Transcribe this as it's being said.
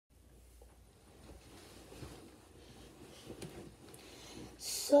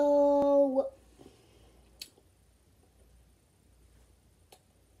So,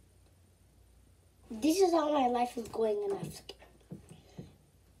 this is how my life is going in Aftercare.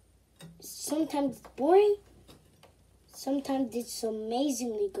 Sometimes it's boring. Sometimes it's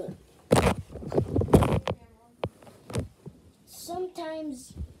amazingly good.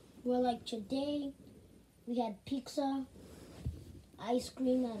 Sometimes, well, like today, we had pizza, ice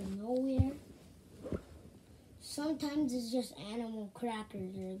cream out of nowhere. Sometimes it's just animal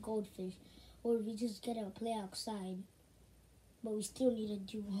crackers or goldfish, or we just get to play outside, but we still need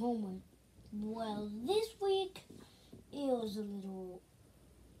to do homework. Well, this week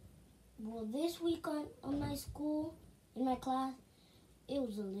on my school, in my class, it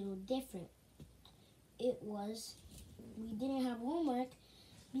was a little different. We didn't have homework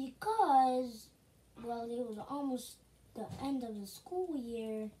because, well, it was almost the end of the school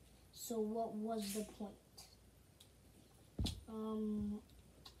year, so what was the point?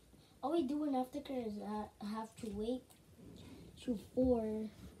 All we do in Aftercare is have to wait to 4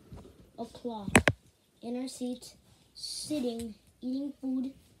 o'clock in our seats, sitting, eating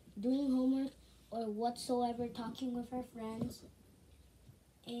food, doing homework, or whatsoever, talking with our friends.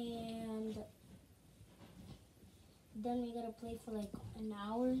 And then we gotta play for like an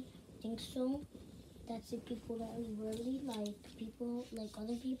hour, I think so. That's if people don't leave early, like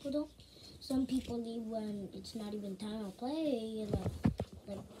other people don't. Some people leave when it's not even time to play,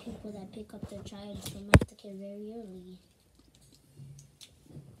 like people that pick up their child from Aftercare very early.